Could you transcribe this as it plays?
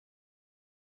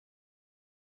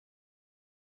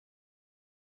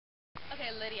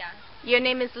Okay, Lydia. Your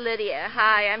name is Lydia.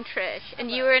 Hi, I'm Trish.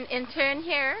 And you were an intern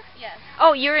here? Yes.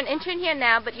 Oh, you're an intern here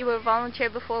now, but you were a volunteer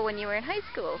before when you were in high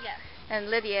school. Yes.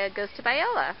 And Lydia goes to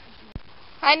Biola.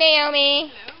 Hi,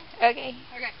 Naomi. Hello. Okay.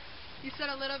 Okay. You set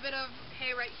a little bit of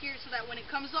hay right here so that when it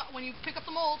comes up, when you pick up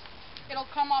the mold, it'll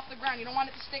come off the ground. You don't want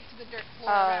it to stick to the dirt floor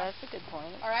around. That's a good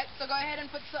point. Alright, so go ahead and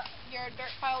put your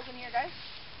dirt piles in here, guys.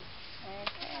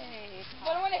 Okay. But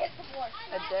I don't want to hit the floor.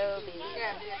 Adobe.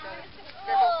 Yeah, the Adobe.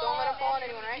 Careful, don't let it fall on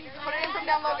anyone, right? Put it in from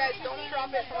down low, guys. Don't drop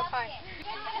it from up high.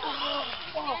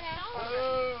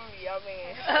 Ooh,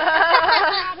 yummy.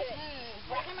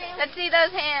 Let's see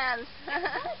those hands.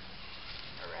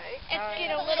 Alright. Let's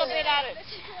get a little bit out of it.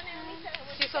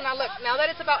 See, so now look, now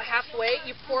that it's about halfway,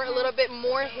 you pour a little bit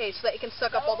more hay so that it can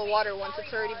suck up all the water once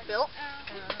it's already built.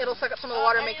 It'll suck up some of the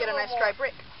water and make it a nice dry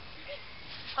brick.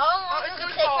 How long does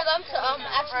it take for them to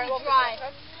actually dry?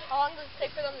 How long does it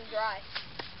take for them to dry?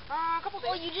 A couple days.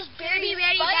 Well, you just barely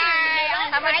ready by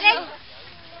How much?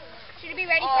 Should it be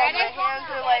ready Friday? My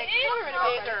hands are like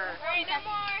bigger.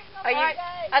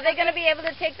 Are they going to be able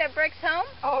to take their bricks home?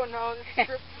 Oh no,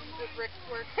 this is the brick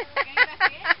work.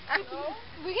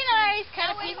 We can always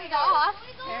cut a piece off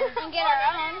and get our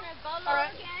own.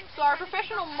 Alright, so our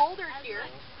professional molder here.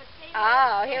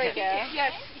 Oh, here we go.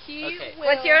 Yes, he will.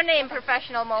 What's your name,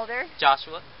 professional molder?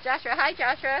 Joshua. Joshua. Hi,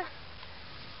 Joshua.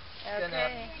 Gonna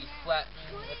Okay. be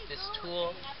flattening with this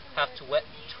tool. Have to wet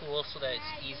the tool so that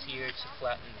it's easier to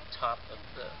flatten the top of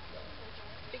the. I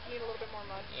think you need a little bit more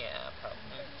mud. Yeah,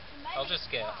 probably. I'll just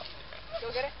get it off the ground.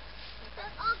 Go get it.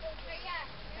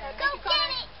 Go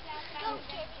get it! Go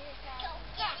get it! Go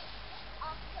get it!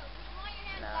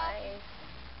 Nice.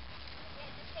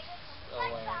 So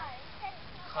when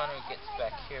Connor gets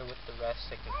back here with the rest,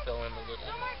 I can fill in a little.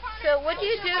 So what do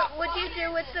you do? What do you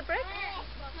do with the brick?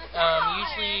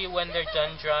 Usually when they're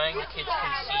done drying, the kids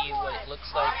can see what it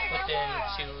looks like within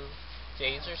 2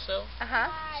 days or so.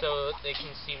 So they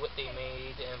can see what they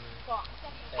made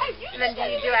and then do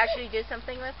you actually do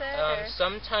something with it?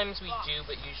 sometimes we do,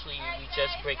 but usually we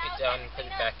just break it down and put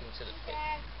it back into the pit.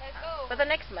 For the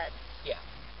next mud? Yeah.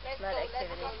 Mud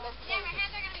activity.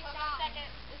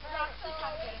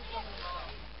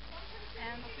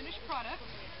 And the finished product.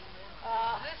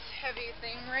 This heavy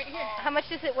thing right here. How much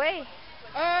does it weigh?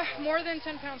 More than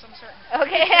 10 pounds, I'm certain.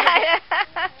 Okay.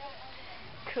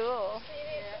 Cool.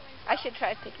 I should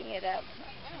try picking it up.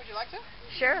 Yeah, would you like to?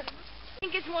 Sure. I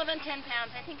think it's more than 10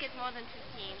 pounds. I think it's more than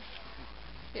 15.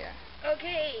 Yeah.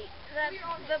 Okay, that's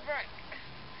the brick.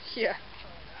 Yeah.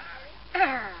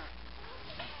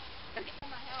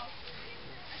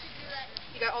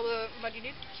 You got all the mud you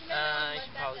need? I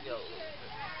should probably go.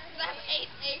 That's 8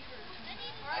 acres.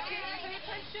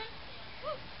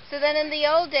 So then in the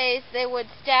old days, they would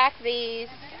stack these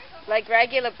like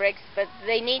regular bricks, but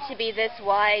they need to be this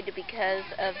wide because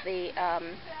of the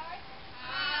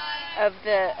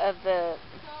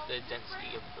The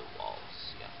density of the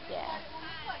walls. Yeah. yeah.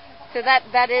 So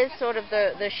that is sort of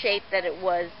the shape that it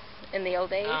was in the old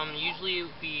days. Usually it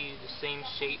would be the same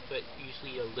shape, but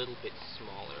usually a little bit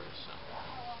smaller or something.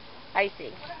 I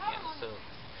see. Yeah.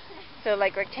 So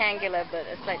like rectangular, but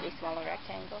a slightly smaller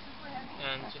rectangle.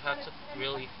 And you have to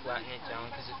really flatten it down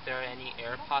because if there are any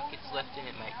air pockets left in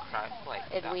it, might crack like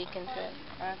It that weakens one. it.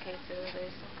 Okay, so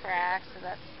there's some cracks, so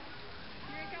that's...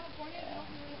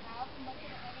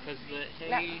 Because the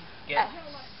hay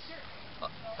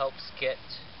helps get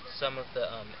some of the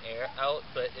air out,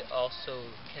 but it also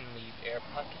can leave air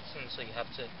pockets, and so you have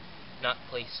to not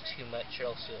place too much or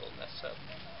else you'll mess up.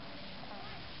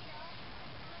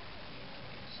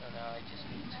 So now I just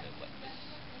need to wet this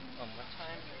one more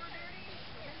time.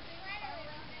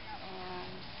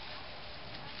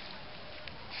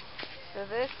 So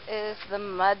this is the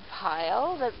mud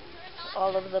pile that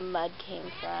all of the mud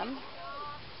came from.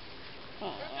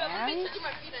 And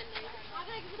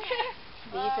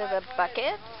these are the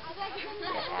buckets.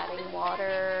 They're adding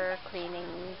water,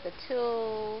 cleaning the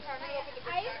tools.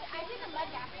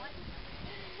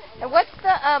 And what's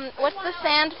the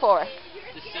sand for?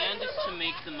 The sand is to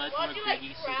make the mud more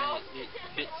gritty so that it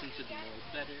fits into the mold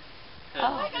better.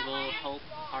 Because it'll help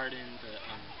harden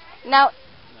the Now,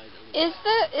 mud a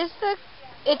little.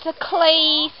 it's a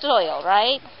clay soil,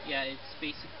 right? Yeah, it's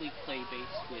basically clay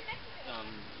based with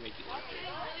regular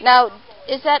dirt. Now,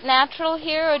 is that natural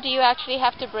here, or do you actually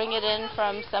have to bring it in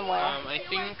from somewhere? I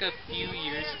think a few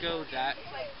years ago that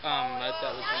mud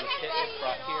that was in the pit was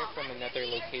brought here from another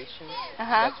location.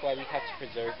 That's why we have to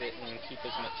preserve it and keep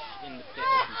as much in the pit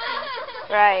as we can.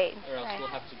 Right. Or else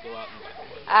we'll have to go out and buy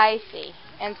more. I see.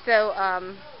 And so,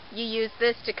 you use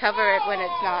this to cover it when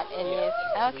it's not in use.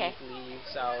 Okay.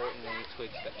 Leaves out and any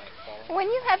twigs that might fall. When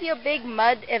you have your big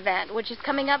mud event, which is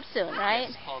coming up soon, right?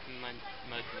 It's called Mud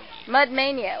Mania. Mud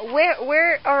Mania.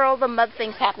 Where are all the mud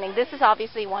things happening? This is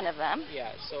obviously one of them.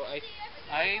 Yeah, so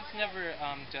I've never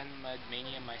done Mud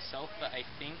Mania myself, but I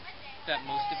think that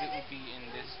most of it would be in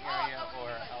this area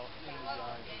or out in the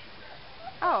yard.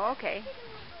 Oh, okay.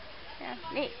 Yeah,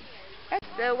 neat.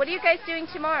 So what are you guys doing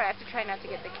tomorrow? I have to try not to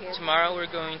get the kids. Tomorrow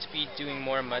we're going to be doing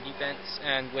more mud events,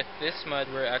 and with this mud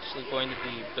we're actually going to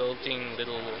be building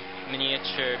little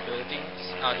miniature buildings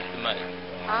out of the mud.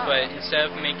 Oh. But instead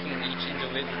of making each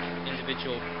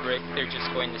individual brick, they're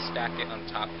just going to stack it on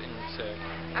top into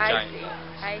giant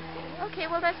blocks. I see. Okay,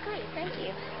 well that's great. Thank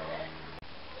you.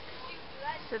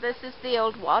 So this is the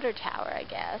old water tower, I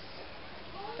guess.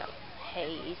 So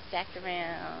hay stacked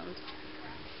around.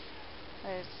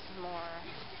 There's some more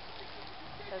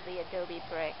of the Adobe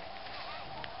brick.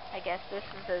 I guess this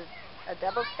is a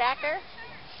double stacker.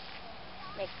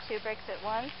 Makes 2 bricks at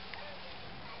once.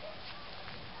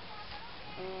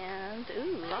 And,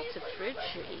 ooh, lots of fruit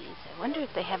trees. I wonder if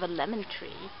they have a lemon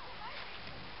tree.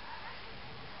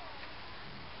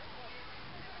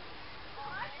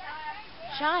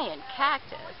 Giant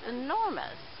cactus,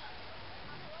 enormous.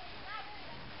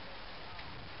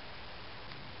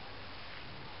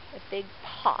 A big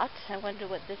pot. I wonder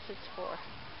what this is for.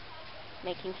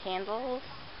 Making candles.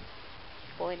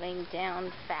 Boiling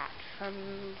down fat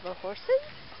from the horses.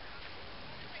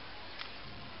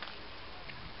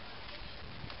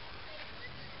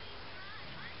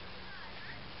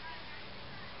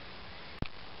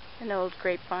 An old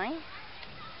grapevine.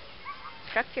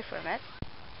 Structure from it.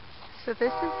 So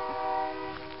this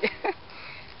is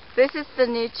this is the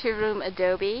new 2-room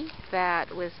Adobe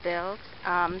that was built.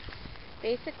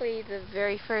 Basically, the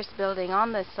very first building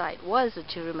on this site was a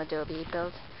 2-room Adobe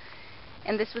built,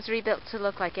 and this was rebuilt to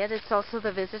look like it. It's also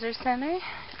the visitor center,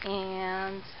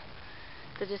 and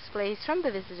the displays from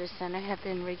the visitor center have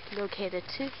been relocated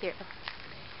to here.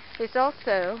 There's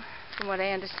also, from what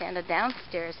I understand, a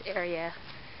downstairs area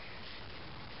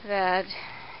that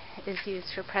is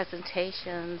used for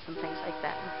presentations and things like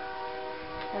that.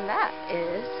 And that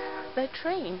is the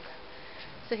train.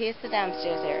 So here's the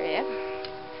downstairs area.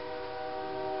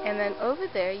 And then over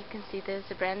there you can see there's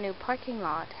a brand new parking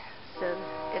lot. So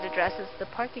it addresses the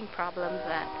parking problem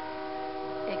that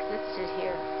existed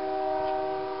here.